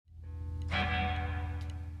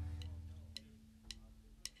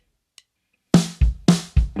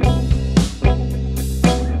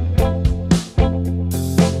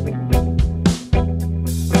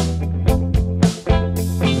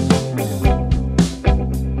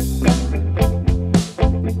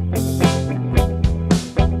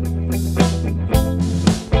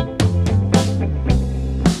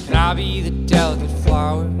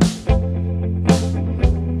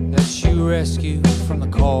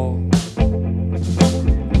bowl.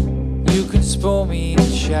 You can spoon me in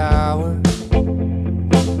the shower.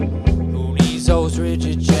 Who needs those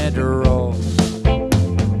rigid gender roles?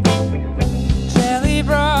 Gently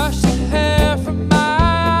brush the hair from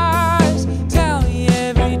my eyes. Tell me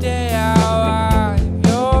every day how I am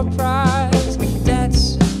your prize.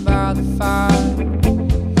 Dancing by the fire,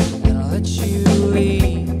 and I'll let you leave.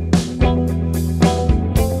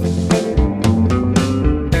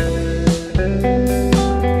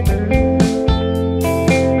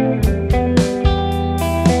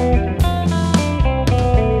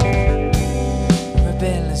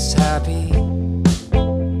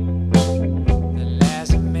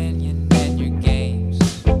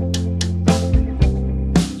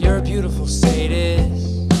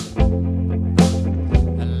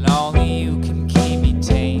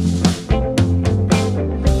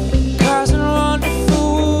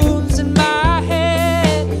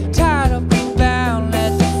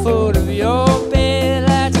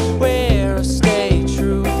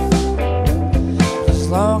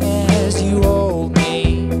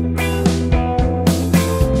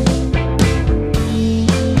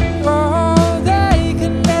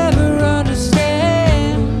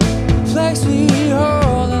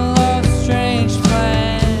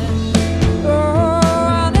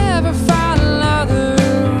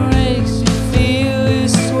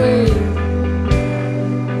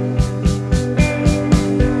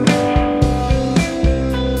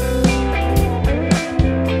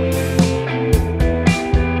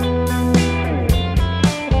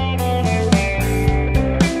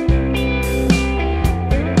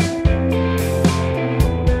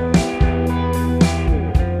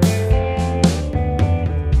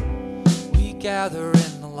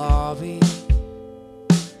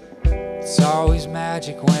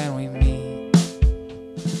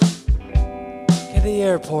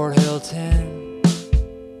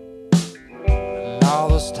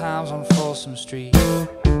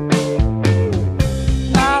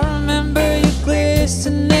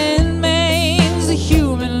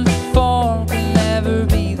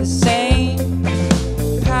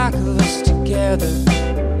 Together,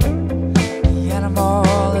 the animal